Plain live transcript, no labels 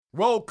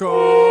Welcome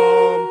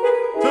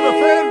to the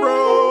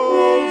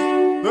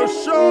FanBros, the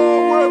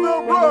show where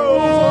the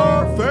bros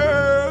are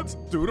fans.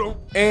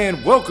 Doodle.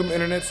 And welcome,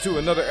 internets, to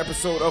another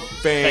episode of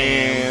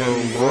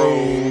FanBros,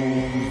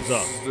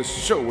 the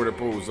show where the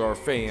bros are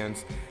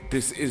fans.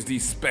 This is the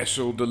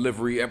special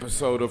delivery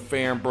episode of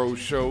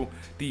FanBrosShow,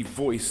 the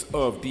voice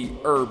of the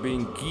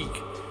urban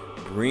geek,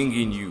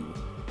 bringing you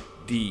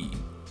the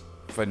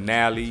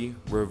finale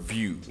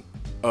review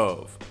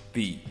of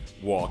The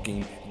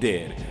Walking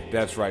Dead.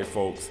 That's right,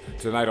 folks.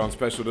 Tonight on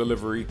Special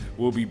Delivery,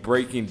 we'll be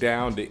breaking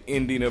down the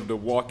ending of The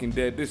Walking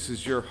Dead. This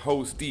is your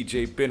host,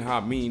 DJ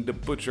Benjamin, the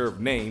Butcher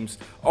of Names,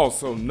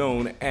 also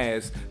known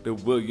as the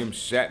William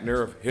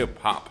Shatner of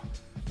hip-hop.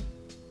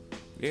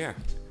 Yeah.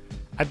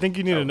 I think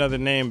you need another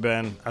name,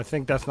 Ben. I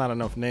think that's not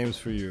enough names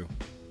for you.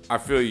 I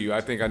feel you. I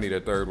think I need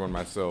a third one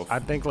myself. I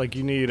think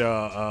you need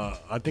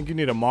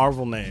a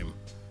Marvel name.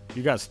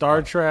 You got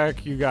Star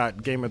Trek, you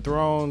got Game of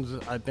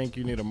Thrones. I think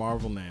you need a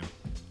Marvel name.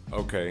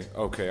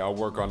 Okay, I'll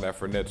work on that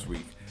for next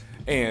week.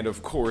 And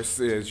of course,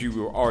 as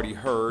you already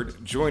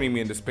heard, joining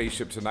me in the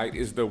spaceship tonight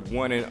is the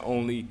one and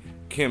only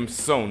Kim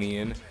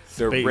Sonian,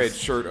 the red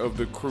shirt of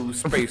the crew,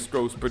 Space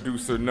Ghost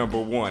producer number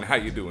one. How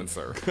you doing,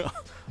 sir?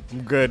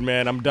 I'm good,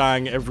 man. I'm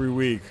dying every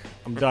week.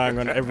 I'm dying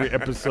on every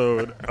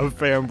episode of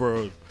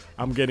FanBros.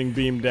 I'm getting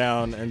beamed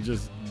down and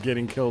just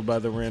getting killed by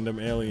the random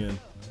alien.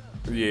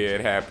 Yeah, it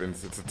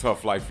happens. It's a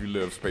tough life you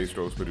live, Space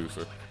Ghost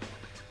producer.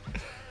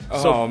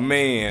 Oh,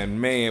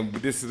 man,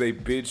 this is a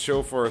big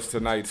show for us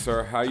tonight,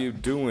 sir. How you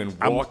doing?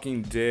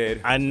 Walking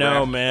Dead. I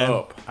know,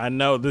 man. I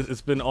know.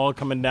 It's been all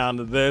coming down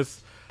to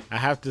this. I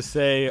have to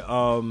say,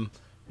 I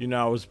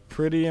was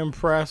pretty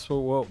impressed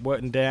with what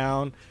went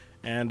down,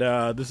 and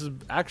this is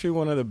actually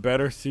one of the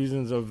better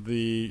seasons of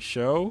the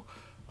show.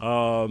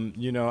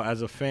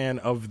 As a fan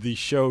of the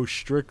show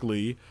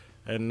strictly,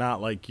 and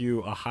not like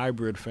you, a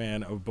hybrid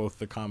fan of both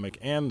the comic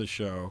and the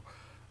show.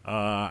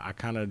 I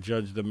kind of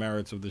judge the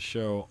merits of the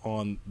show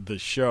on the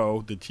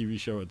TV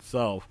show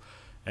itself.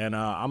 And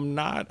I'm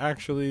not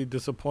actually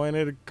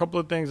disappointed. A couple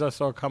of things I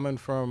saw coming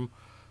from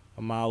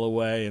a mile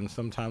away, and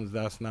sometimes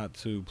that's not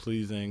too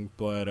pleasing.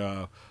 But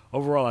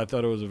overall, I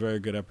thought it was a very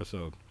good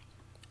episode.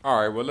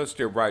 All right, well, let's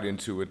get right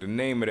into it. The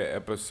name of the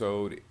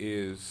episode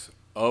is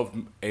Of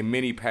a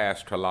Mini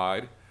Past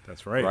Collide.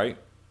 That's right. Right?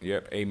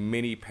 Yep, a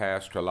mini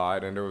past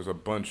collide, and there was a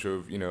bunch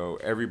of,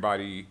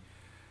 everybody,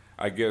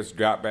 I guess,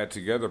 got back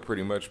together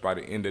pretty much by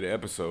the end of the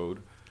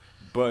episode.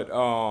 But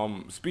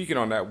speaking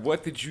on that,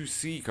 what did you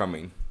see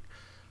coming?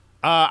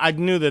 I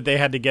knew that they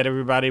had to get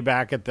everybody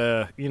back at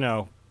the,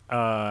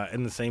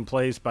 in the same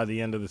place by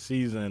the end of the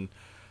season,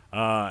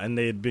 and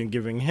they had been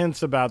giving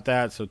hints about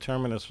that. So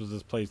Terminus was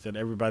this place that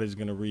everybody's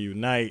going to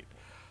reunite.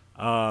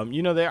 They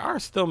are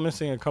still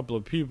missing a couple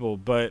of people,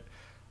 but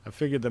I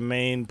figured the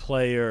main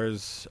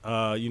players,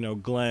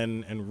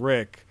 Glenn and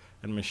Rick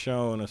and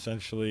Michonne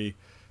essentially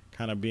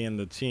kind of being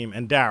the team,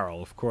 and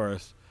Daryl, of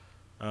course,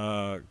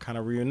 kind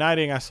of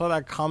reuniting. I saw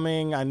that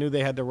coming. I knew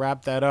they had to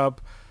wrap that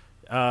up.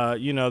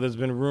 There's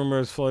been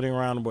rumors floating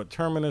around what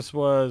Terminus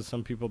was.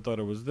 Some people thought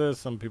it was this.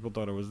 Some people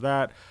thought it was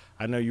that.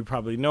 I know you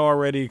probably know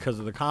already because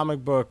of the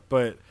comic book,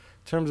 but in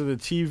terms of the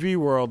TV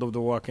world of The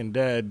Walking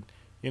Dead,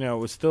 it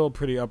was still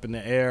pretty up in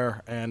the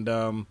air, and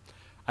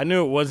I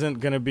knew it wasn't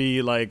going to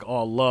be like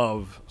all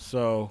love,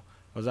 so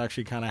I was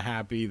actually kind of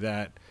happy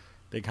that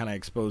they kind of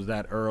exposed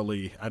that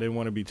early. I didn't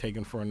want to be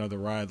taken for another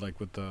ride like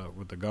with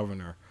the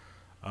governor.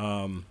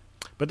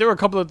 But there were a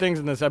couple of things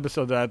in this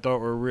episode that I thought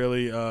were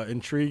really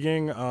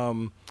intriguing.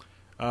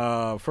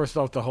 First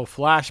off, the whole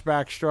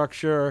flashback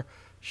structure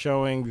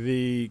showing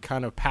the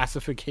kind of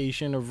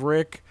pacification of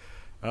Rick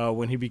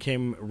when he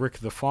became Rick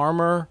the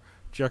farmer,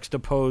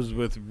 juxtaposed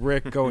with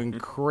Rick going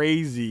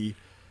crazy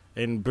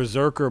in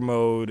berserker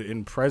mode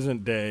in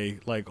present day,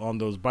 like on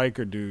those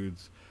biker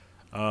dudes.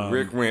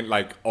 Rick went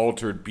like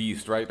Altered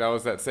Beast, right? That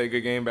was that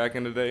Sega game back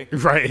in the day?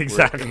 Right,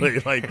 exactly.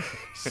 Like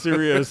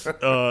serious,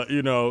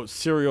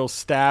 serial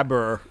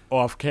stabber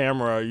off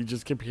camera. You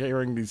just keep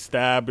hearing these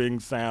stabbing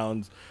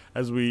sounds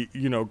as we,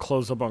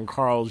 close up on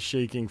Carl's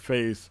shaking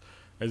face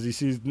as he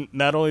sees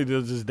not only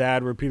does his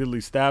dad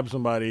repeatedly stab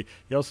somebody,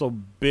 he also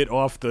bit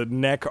off the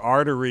neck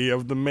artery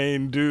of the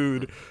main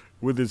dude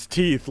with his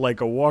teeth like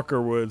a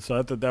walker would. So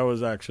I thought that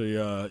was actually,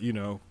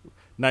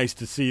 nice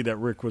to see that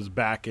Rick was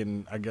back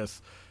in, I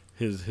guess,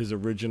 his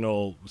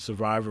original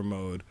survivor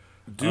mode.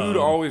 Dude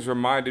always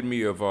reminded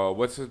me of,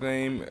 what's his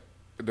name?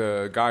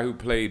 The guy who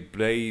played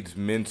Blade's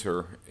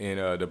mentor in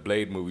the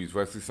Blade movies,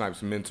 Wesley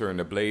Snipes' mentor in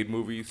the Blade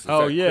movies. Is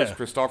that Chris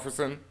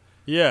Christopherson?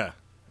 Yeah.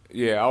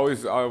 Yeah, I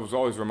was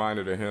always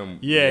reminded of him.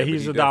 Yeah,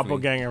 he's a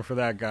doppelganger for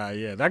that guy.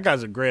 Yeah, that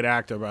guy's a great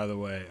actor, by the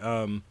way.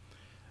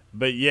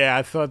 But yeah,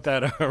 I thought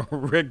that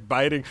Rick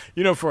biting,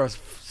 for a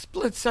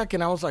split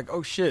second, I was like,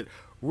 oh shit,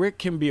 Rick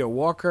can be a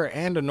walker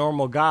and a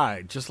normal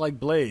guy, just like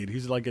Blade.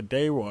 He's like a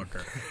day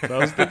walker. So I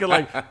was thinking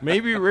like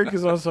maybe Rick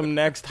is on some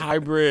next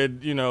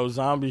hybrid,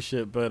 zombie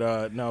shit.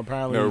 But no,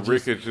 apparently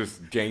Rick is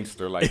just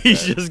gangster like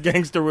he's that. just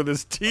gangster with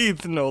his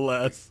teeth, no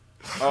less.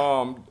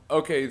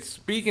 Okay,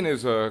 speaking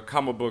as a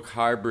comic book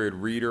hybrid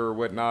reader or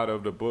whatnot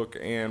of the book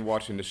and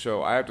watching the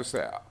show, I have to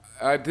say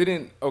I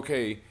didn't.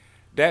 Okay,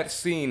 that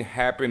scene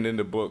happened in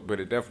the book, but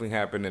it definitely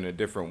happened in a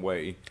different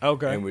way.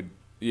 Okay. And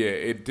yeah,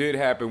 it did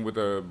happen with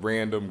a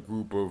random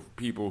group of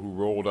people who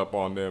rolled up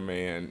on them,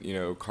 and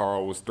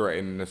Carl was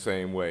threatened in the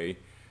same way,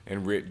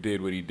 and Rick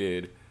did what he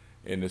did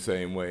in the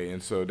same way,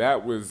 and so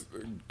that was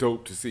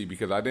dope to see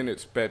because I didn't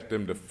expect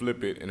them to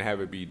flip it and have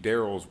it be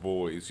Daryl's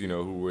boys,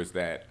 who was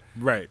that.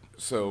 Right.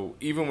 So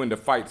even when the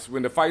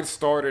fights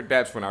started,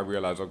 that's when I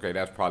realized, okay,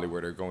 that's probably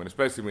where they're going.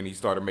 Especially when he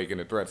started making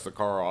the threats to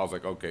Carl, I was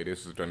like, okay,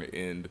 this is going to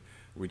end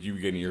with you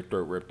getting your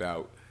throat ripped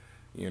out,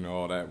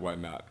 all that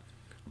whatnot.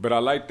 But I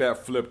like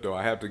that flip, though.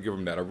 I have to give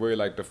him that. I really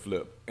like the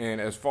flip. And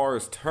as far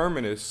as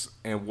Terminus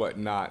and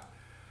whatnot,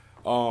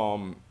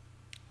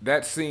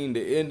 that scene,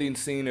 the ending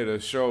scene of the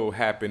show,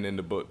 happened in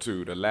the book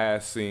too. The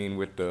last scene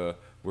with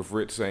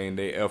Rich saying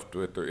they effed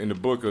with in the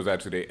book it was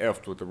actually they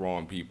effed with the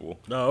wrong people.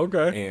 Oh,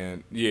 okay.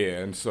 And yeah,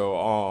 and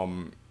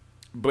so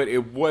but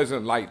it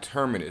wasn't like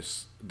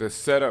Terminus. The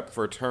setup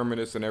for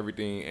Terminus and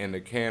everything, and the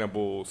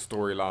cannibal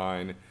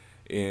storyline,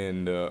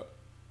 and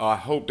I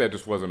hope that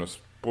just wasn't a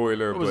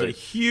spoiler. It was a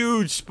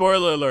huge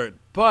spoiler alert,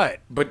 but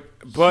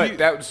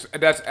that's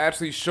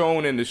actually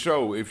shown in the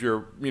show. If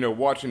you're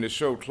watching the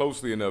show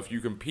closely enough,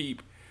 you can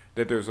peep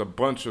that there's a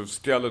bunch of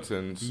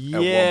skeletons at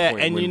one point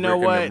and when you know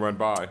Rick what? and them run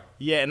by.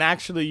 Yeah, and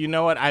actually, you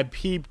know what? I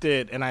peeped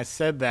it, and I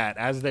said that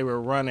as they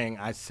were running.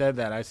 I said,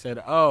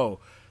 oh,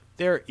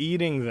 they're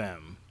eating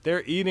them.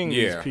 They're eating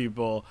these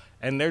people,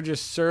 and they're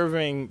just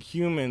serving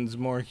humans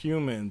more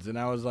humans. And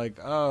I was like,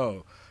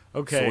 oh,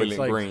 okay. Soylent it's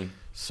like Green.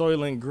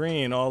 Soylent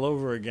Green all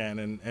over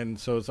again. And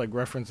so it's like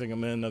referencing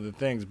them in other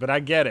things. But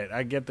I get it.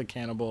 I get the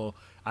cannibal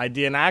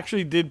idea. And I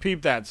actually did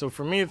peep that. So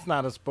for me, it's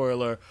not a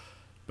spoiler.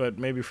 But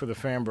maybe for the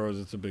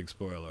FanBros, it's a big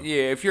spoiler.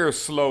 Yeah, if you're a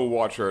slow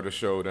watcher of the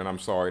show, then I'm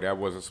sorry. That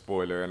was a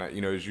spoiler. And,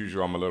 as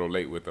usual, I'm a little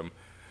late with them.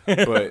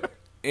 But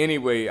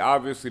anyway,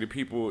 obviously the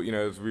people,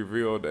 it's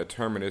revealed that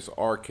Terminus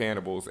are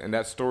cannibals. And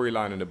that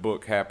storyline in the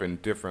book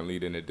happened differently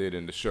than it did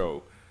in the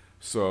show.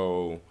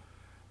 So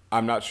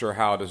I'm not sure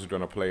how this is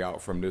going to play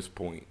out from this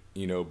point.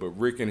 But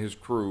Rick and his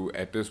crew,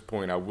 at this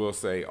point, I will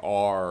say,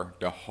 are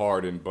the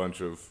hardened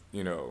bunch of,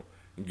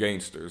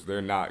 gangsters.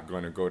 They're not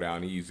going to go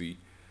down easy.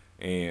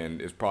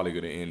 And it's probably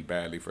going to end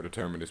badly for the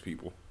Terminus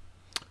people.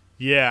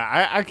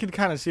 Yeah, I could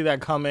kind of see that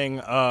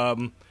coming.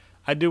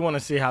 I do want to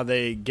see how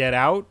they get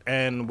out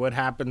and what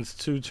happens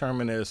to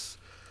Terminus,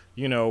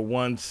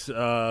 once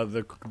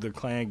the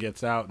clan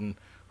gets out and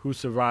who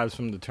survives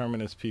from the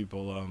Terminus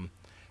people.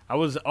 I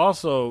was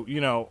also,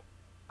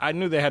 I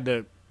knew they had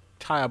to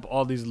tie up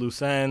all these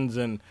loose ends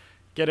and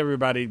get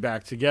everybody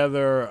back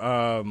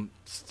together.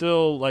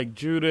 Still, like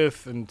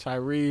Judith and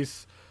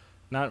Tyrese,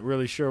 not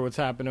really sure what's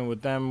happening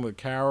with them, with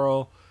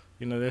Carol.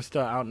 They're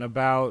still out and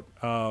about.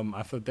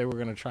 I thought they were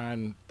going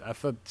to I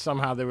thought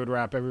somehow they would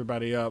wrap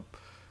everybody up.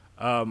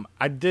 I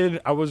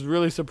was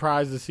really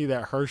surprised to see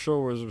that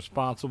Herschel was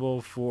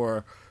responsible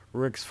for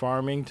Rick's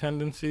farming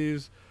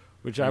tendencies,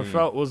 which I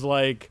felt was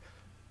like,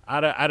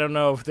 I don't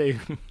know if they,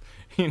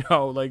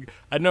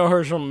 I know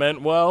Herschel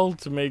meant well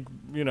to make,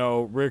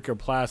 Rick a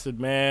placid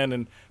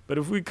man. But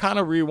if we kind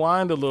of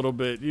rewind a little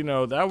bit,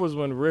 that was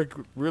when Rick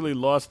really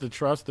lost the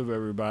trust of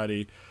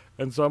everybody.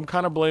 And so I'm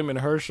kind of blaming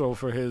Herschel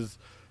for his,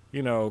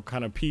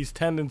 kind of peace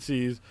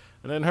tendencies.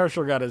 And then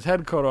Herschel got his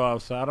head cut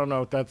off, so I don't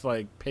know if that's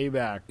like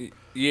payback.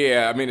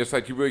 Yeah, I mean, it's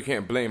like you really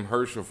can't blame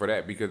Herschel for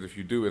that, because if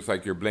you do, it's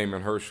like you're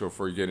blaming Herschel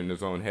for getting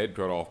his own head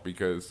cut off,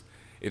 because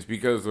it's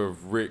because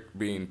of Rick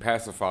being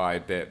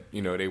pacified that,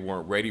 they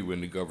weren't ready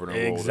when the governor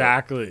rolled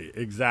up.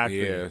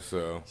 Exactly. Yeah,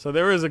 so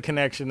there is a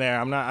connection there.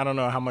 I don't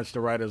know how much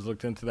the writers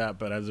looked into that,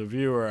 but as a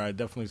viewer, I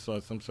definitely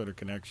saw some sort of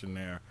connection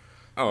there.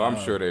 Oh, I'm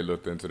sure they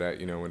looked into that,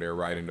 when they were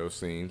writing those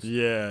scenes.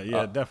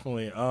 Yeah,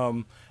 definitely.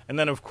 And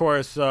then, of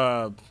course,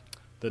 the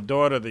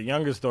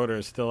youngest daughter,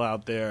 is still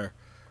out there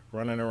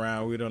running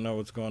around. We don't know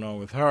what's going on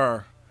with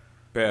her.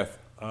 Beth.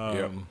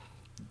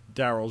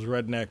 Daryl's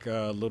redneck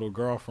little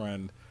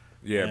girlfriend.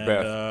 Yeah, and,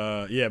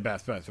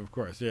 Beth. Beth, of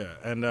course, yeah.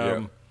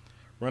 And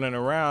running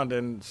around.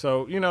 And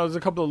so, there's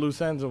a couple of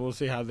loose ends, and we'll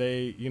see how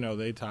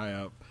they tie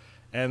up.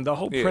 And the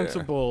whole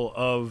principle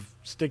of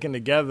sticking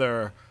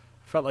together,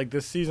 felt like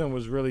this season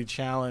was really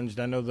challenged.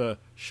 I know the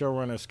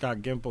showrunner, Scott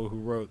Gimple, who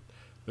wrote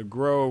The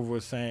Grove,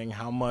 was saying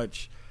how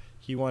much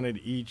he wanted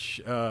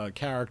each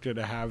character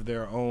to have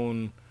their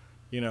own,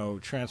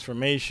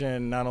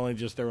 transformation, not only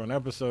just their own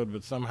episode,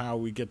 but somehow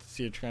we get to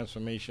see a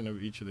transformation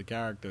of each of the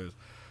characters.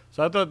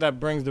 So I thought that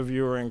brings the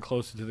viewer in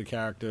closer to the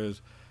characters.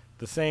 At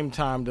the same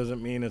time,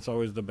 doesn't mean it's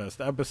always the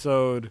best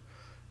episode.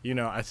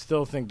 I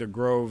still think The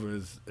Grove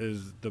is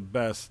the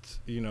best,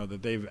 that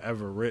they've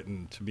ever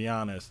written, to be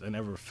honest, and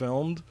ever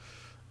filmed,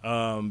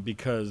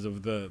 because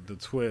of the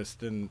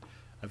twist. And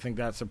I think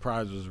that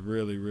surprise was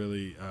really,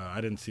 really, I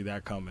didn't see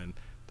that coming.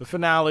 The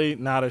finale,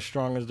 not as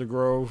strong as The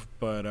Grove,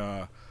 but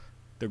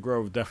The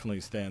Grove definitely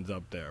stands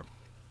up there.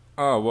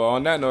 Oh, well,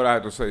 on that note, I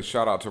have to say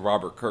shout out to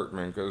Robert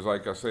Kirkman because,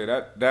 like I say,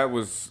 that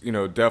was,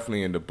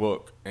 definitely in the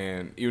book.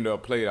 And even though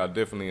it played out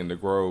differently in The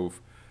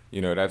Grove,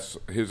 that's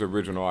his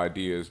original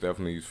idea is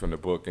definitely from the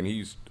book.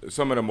 And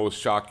some of the most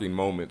shocking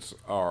moments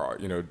are,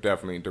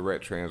 definitely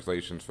direct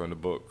translations from the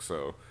book.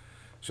 So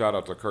shout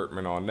out to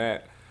Kirkman on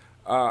that.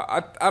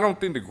 I don't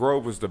think The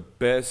Grove was the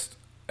best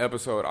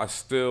episode. I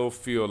still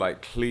feel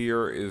like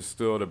Clear is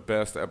still the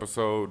best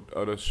episode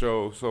of the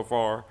show so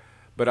far.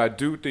 But I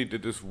do think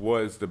that this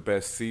was the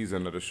best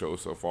season of the show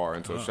so far.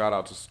 And so shout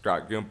out to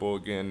Scott Gimple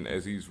again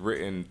as he's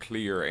written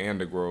Clear and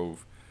The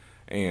Grove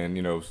and,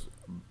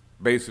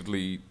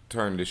 basically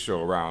turned this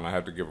show around. I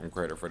have to give him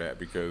credit for that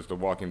because The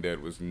Walking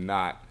Dead was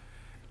not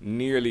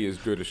nearly as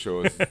good a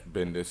show as it's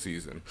been this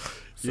season.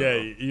 So.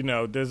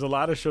 Yeah, there's a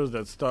lot of shows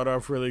that start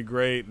off really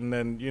great and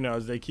then,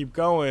 as they keep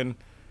going,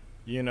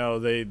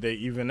 they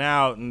even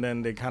out and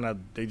then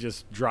they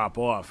just drop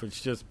off.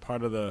 It's just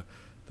part of the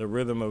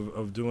rhythm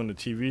of doing the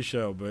TV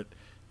show. But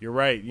you're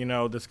right,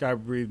 this guy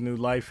breathed new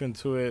life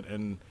into it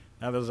and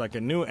now there's like a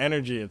new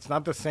energy. It's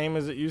not the same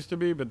as it used to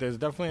be, but there's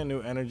definitely a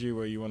new energy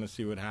where you want to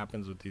see what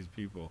happens with these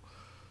people.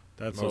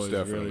 That's Most always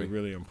definitely. really,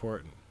 really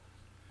important.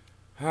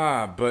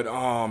 But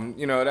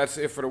that's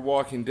it for The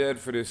Walking Dead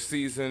for this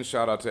season.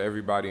 Shout out to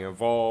everybody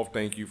involved.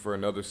 Thank you for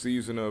another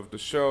season of the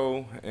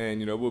show.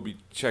 And, we'll be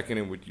checking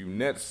in with you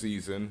next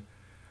season.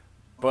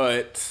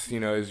 But,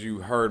 as you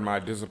heard my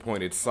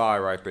disappointed sigh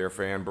right there,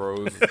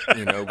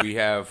 FanBros, we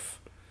have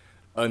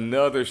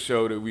another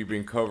show that we've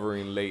been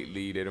covering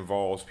lately that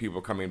involves people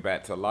coming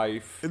back to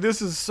life.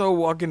 This is so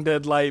Walking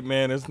Dead light,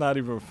 man. It's not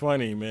even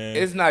funny, man.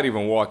 It's not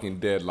even Walking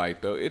Dead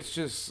light, though. It's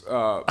just,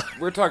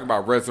 we're talking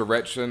about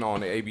Resurrection on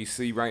the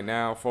ABC right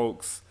now,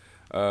 folks.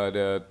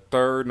 The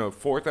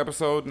fourth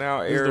episode now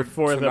aired tonight. This is the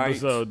fourth tonight.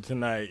 episode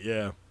tonight,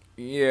 yeah.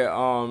 Yeah,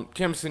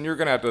 Kimson, you're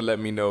gonna have to let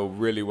me know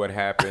really what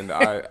happened.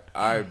 I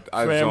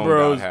zoned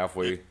out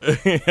halfway.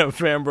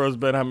 FanBros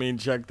Ben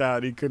checked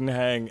out. He couldn't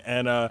hang,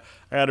 and I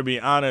got to be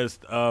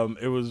honest,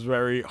 it was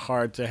very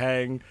hard to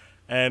hang.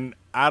 And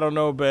I don't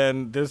know,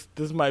 Ben. This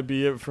might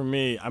be it for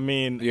me.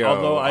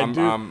 Although I'm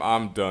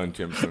done,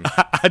 Kimson.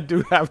 I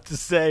do have to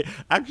say,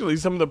 actually,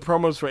 some of the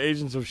promos for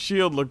Agents of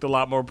S.H.I.E.L.D. looked a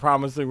lot more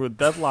promising with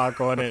Deathlock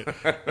on it.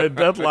 And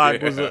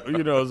Deathlock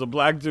was a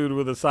black dude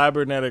with a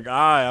cybernetic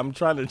eye. I'm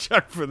trying to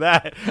check for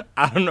that.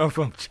 I don't know if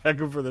I'm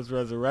checking for this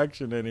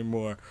Resurrection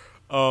anymore.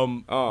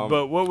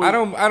 But what I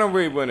don't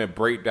really want to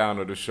break down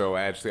of the show.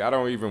 Actually, I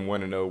don't even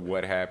want to know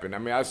what happened.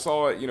 I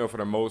saw it. For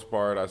the most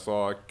part, I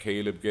saw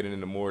Caleb getting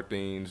into more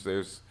things.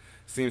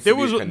 There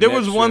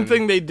was one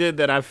thing they did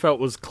that I felt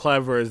was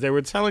clever is they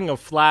were telling a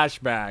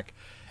flashback,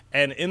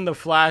 and in the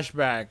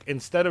flashback,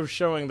 instead of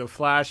showing the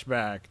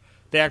flashback,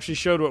 they actually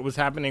showed what was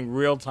happening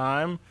real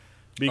time.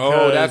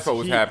 Because that's what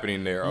was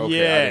happening there. Okay,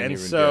 yeah, I didn't and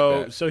even so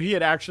get that. so he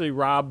had actually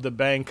robbed the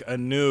bank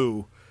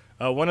anew.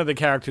 One of the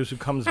characters who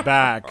comes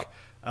back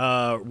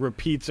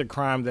repeats a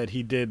crime that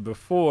he did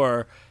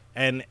before,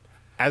 and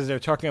as they're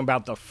talking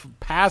about the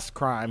past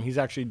crime, he's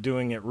actually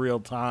doing it real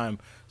time.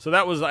 So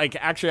that was I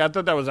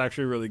thought that was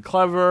actually really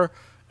clever.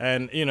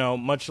 And,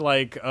 much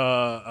like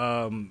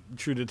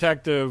True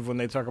Detective, when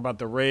they talk about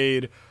the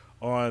raid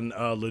on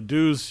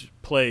Ledoux's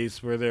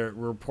place where they're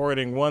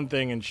reporting one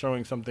thing and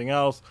showing something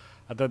else,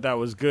 I thought that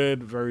was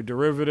good, very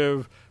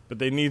derivative. But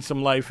they need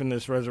some life in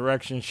this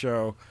Resurrection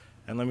show.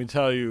 And let me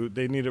tell you,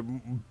 they need it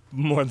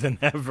more than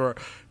ever.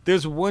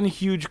 There's one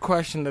huge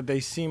question that they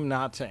seem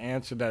not to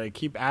answer that I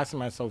keep asking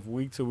myself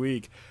week to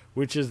week,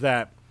 which is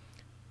that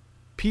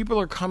people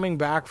are coming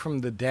back from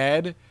the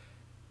dead,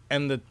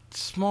 and the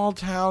small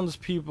towns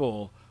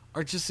people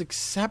are just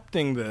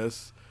accepting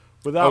this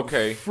without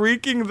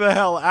freaking the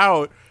hell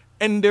out.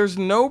 And there's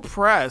no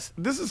press.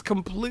 This is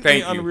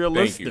completely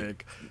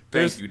unrealistic.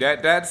 Thank you.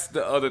 That's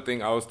the other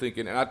thing I was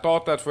thinking. And I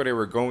thought that's where they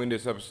were going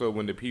this episode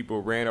when the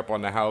people ran up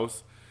on the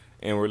house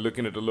and were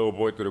looking at the little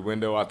boy through the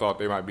window. I thought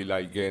they might be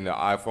like getting an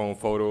iPhone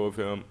photo of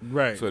him.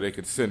 Right. So they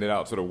could send it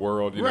out to the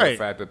world. The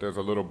fact that there's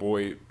a little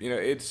boy,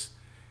 there's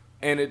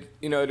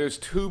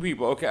two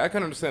people. Okay, I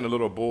can understand a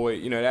little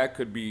boy, that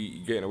could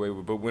be getting away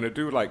with. But when a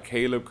dude like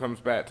Caleb comes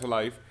back to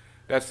life,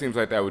 that seems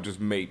like that would just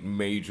make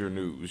major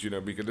news,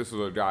 because this is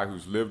a guy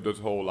who's lived his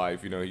whole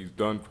life. He's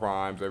done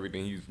crimes,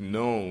 everything he's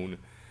known.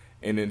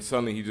 And then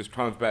suddenly he just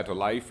comes back to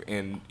life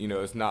and,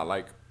 it's not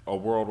like a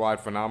worldwide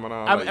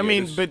phenomenon.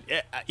 But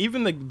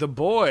even the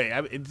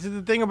boy,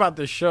 the thing about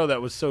this show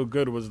that was so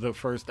good was the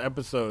first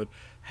episode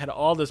had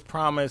all this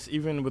promise,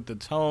 even with the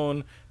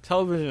tone.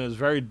 Television is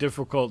very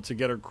difficult to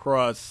get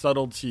across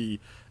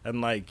subtlety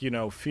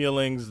and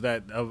feelings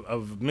that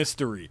of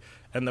mystery.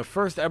 And the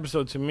first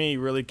episode to me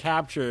really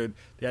captured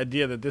the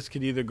idea that this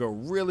could either go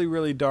really,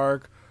 really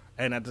dark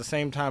and at the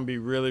same time be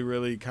really,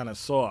 really kind of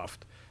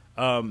soft.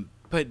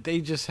 But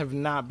they just have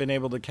not been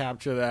able to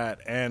capture that.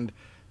 And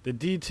the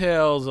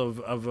details of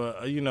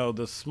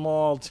the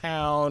small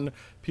town,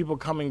 people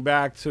coming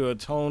back to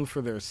atone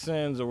for their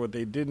sins or what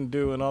they didn't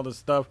do and all this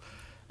stuff.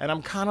 And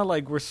I'm kind of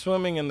like we're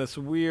swimming in this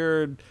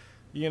weird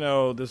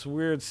this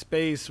weird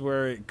space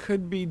where it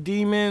could be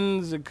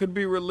demons, it could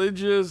be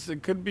religious,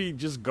 it could be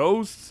just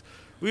ghosts.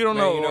 We don't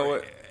know. You know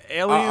what?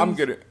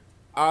 Aliens.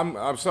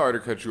 I'm sorry to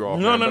cut you off.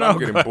 No, man, no, but no. I'm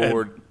getting Go ahead.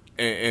 bored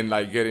and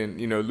like getting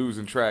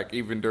losing track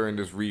even during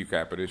this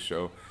recap of this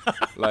show.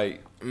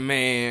 Like,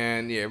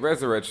 man, yeah,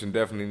 Resurrection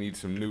definitely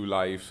needs some new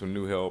life, some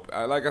new help.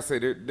 Like I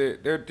said,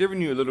 they're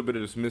giving you a little bit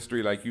of this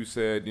mystery, like you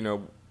said,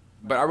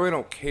 but I really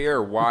don't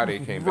care why they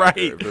came back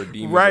if they're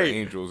demons or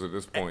angels at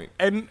this point.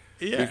 And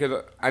yeah,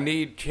 because I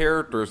need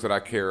characters that I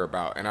care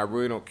about, and I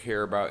really don't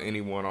care about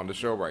anyone on the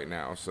show right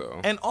now.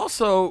 So, and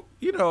also,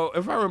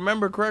 if I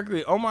remember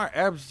correctly, Omar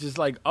Epps just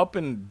like up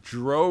and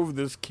drove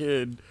this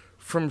kid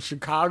from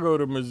Chicago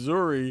to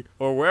Missouri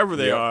or wherever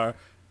they are,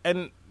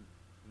 and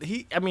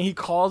he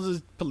calls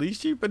his police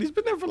chief, but he's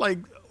been there for like,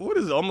 what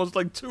is it, almost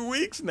like 2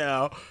 weeks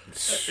now.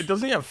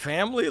 Doesn't he have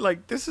family?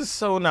 Like, this is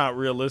so not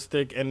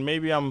realistic, and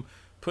maybe I'm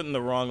putting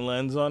the wrong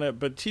lens on it,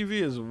 but TV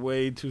is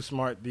way too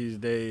smart these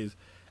days,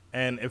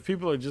 and if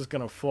people are just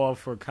going to fall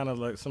for kind of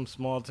like some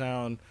small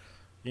town,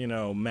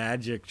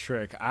 magic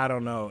trick, I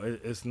don't know,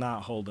 it's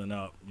not holding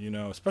up,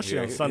 especially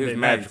on Sunday his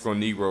nights. magical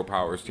Negro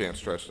powers can't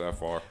stretch that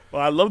far.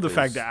 Well, I love the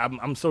fact that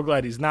I'm so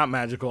glad he's not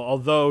magical,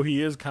 although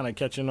he is kind of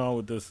catching on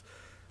with this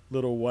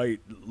little white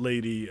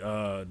lady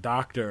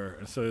doctor,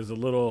 so there's a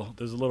little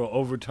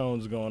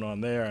overtones going on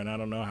there, and I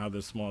don't know how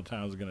this small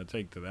town is going to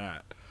take to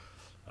that.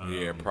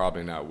 Yeah,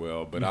 probably not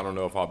well, but I don't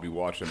know if I'll be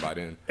watching by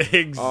then.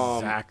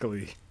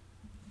 Exactly.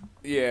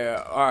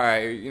 Yeah, all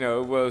right.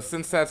 Well,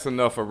 since that's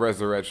enough of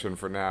Resurrection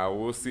for now,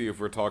 we'll see if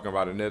we're talking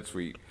about it next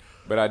week.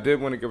 But I did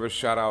want to give a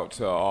shout out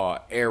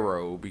to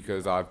Arrow,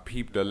 because I've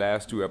peeped the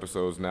last 2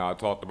 episodes now. I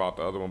talked about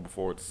the other one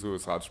before with the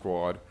Suicide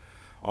Squad.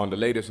 On the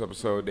latest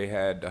episode, they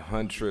had the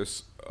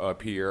Huntress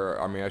appear.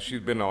 I mean,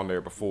 she's been on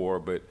there before,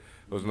 but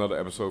there was another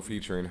episode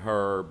featuring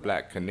her,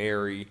 Black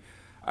Canary.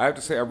 I have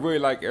to say, I really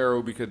like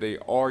Arrow because they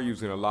are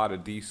using a lot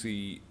of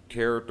DC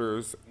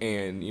characters,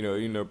 and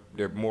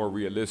they're more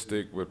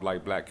realistic with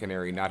like Black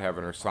Canary not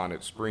having her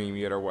sonic scream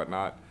yet or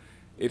whatnot.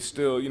 It's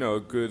still a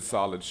good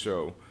solid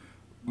show.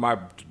 My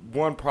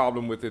one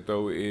problem with it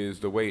though is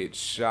the way it's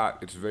shot.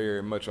 It's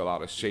very much a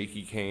lot of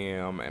shaky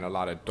cam and a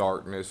lot of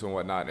darkness and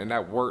whatnot, and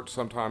that works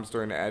sometimes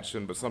during the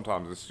action, but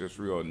sometimes it's just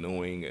real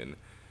annoying, and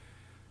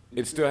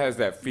it still has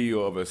that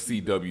feel of a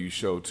CW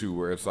show too,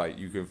 where it's like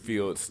you can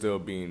feel it's still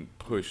being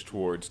pushed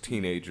towards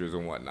teenagers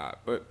and whatnot.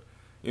 But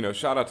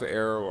shout out to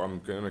Arrow.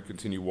 I'm gonna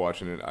continue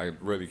watching it. I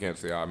really can't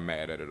say I'm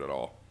mad at it at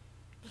all.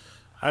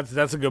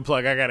 That's a good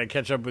plug. I gotta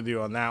catch up with you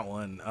on that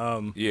one.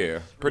 Yeah,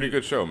 pretty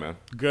good show, man.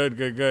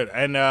 Good.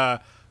 And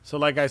so,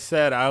 like I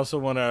said, I also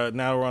want to,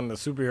 now we're on the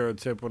superhero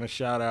tip, want to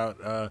shout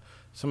out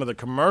some of the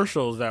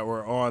commercials that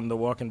were on the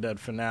Walking Dead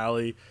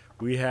finale.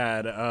 We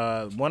had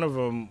one of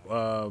them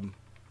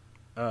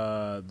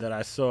that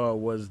I saw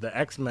was the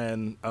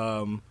X-Men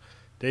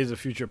Days of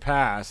Future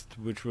Past,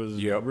 which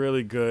was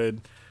really good.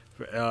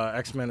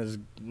 X-Men is,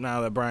 now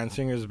that Bryan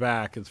Singer's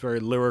back, it's very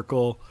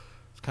lyrical.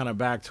 It's kind of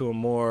back to a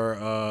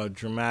more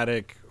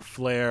dramatic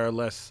flair,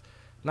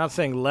 not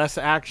saying less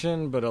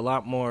action, but a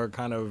lot more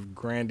kind of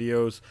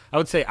grandiose. I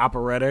would say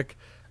operatic.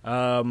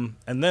 And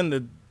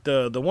then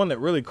the one that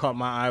really caught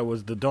my eye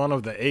was the Dawn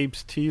of the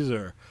Apes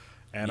teaser.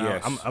 And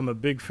I'm a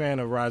big fan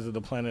of Rise of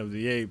the Planet of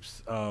the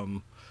Apes,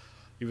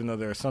 even though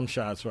there are some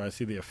shots where I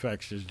see the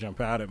effects just jump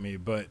out at me.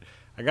 But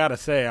I got to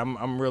say,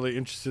 I'm really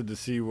interested to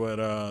see what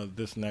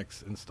this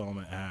next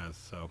installment has.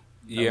 So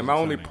yeah, my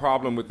only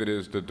problem with it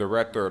is the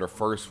director of the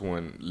first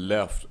one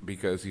left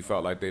because he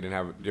felt like they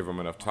didn't give him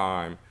enough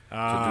time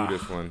to do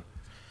this one.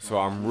 So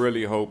I'm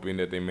really hoping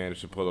that they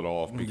managed to pull it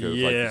off because,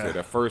 like you said,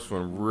 that first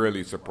one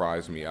really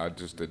surprised me. I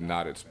just did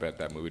not expect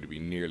that movie to be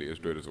nearly as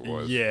good as it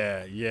was.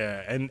 Yeah.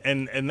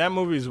 And that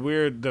movie is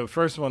weird. The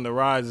first one, The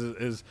Rise,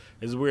 is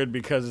weird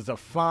because it's a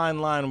fine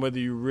line whether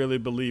you really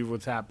believe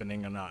what's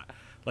happening or not.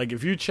 Like,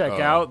 if you check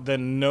out,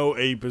 then no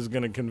ape is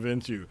going to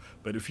convince you.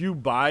 But if you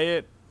buy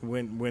it,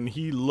 when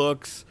he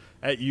looks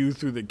at you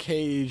through the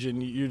cage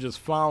and you're just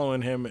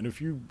following him, and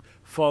if you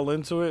fall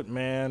into it,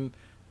 man,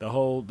 the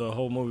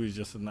whole movie is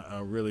just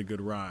a really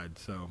good ride.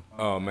 So.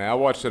 Oh man, I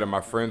watched it at my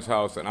friend's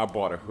house, and I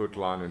bought a hook,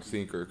 line, and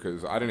sinker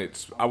because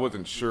I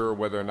wasn't sure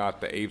whether or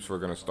not the apes were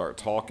going to start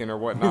talking or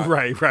whatnot.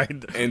 right.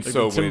 And like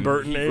so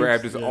when he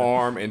grabbed his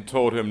arm and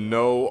told him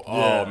no,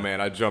 oh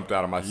man, I jumped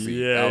out of my seat.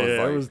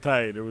 It was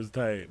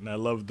tight. And I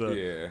loved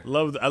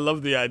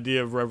the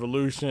idea of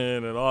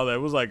revolution and all that.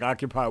 It was like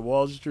Occupy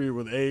Wall Street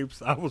with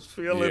apes. I was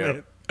feeling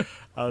it.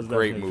 I was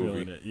great definitely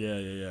movie. feeling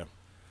it. Yeah.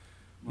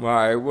 All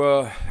right,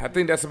 well, I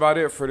think that's about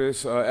it for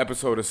this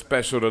episode of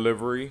Special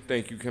Delivery.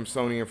 Thank you,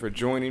 Kimsonian, for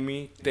joining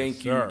me.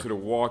 Thank you to The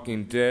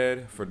Walking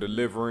Dead for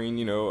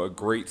delivering, a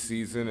great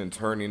season and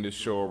turning this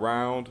show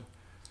around.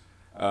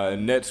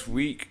 Next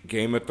week,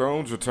 Game of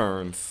Thrones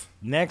returns.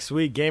 Next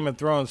week, Game of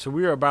Thrones. So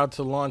we are about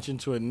to launch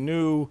into a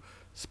new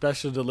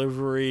Special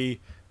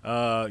Delivery,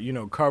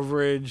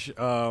 coverage.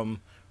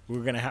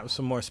 We're going to have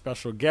some more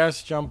special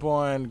guests jump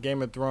on.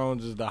 Game of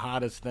Thrones is the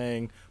hottest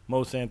thing,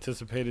 most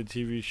anticipated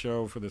TV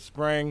show for the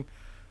spring.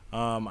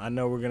 I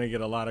know we're going to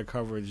get a lot of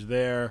coverage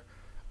there.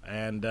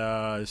 And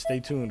stay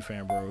tuned,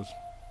 Fan Bros.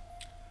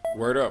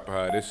 Word up.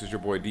 This is your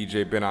boy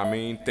DJ Ben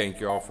Amin. Thank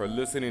y'all for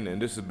listening,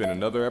 and this has been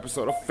another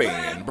episode of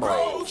Fan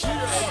Bros.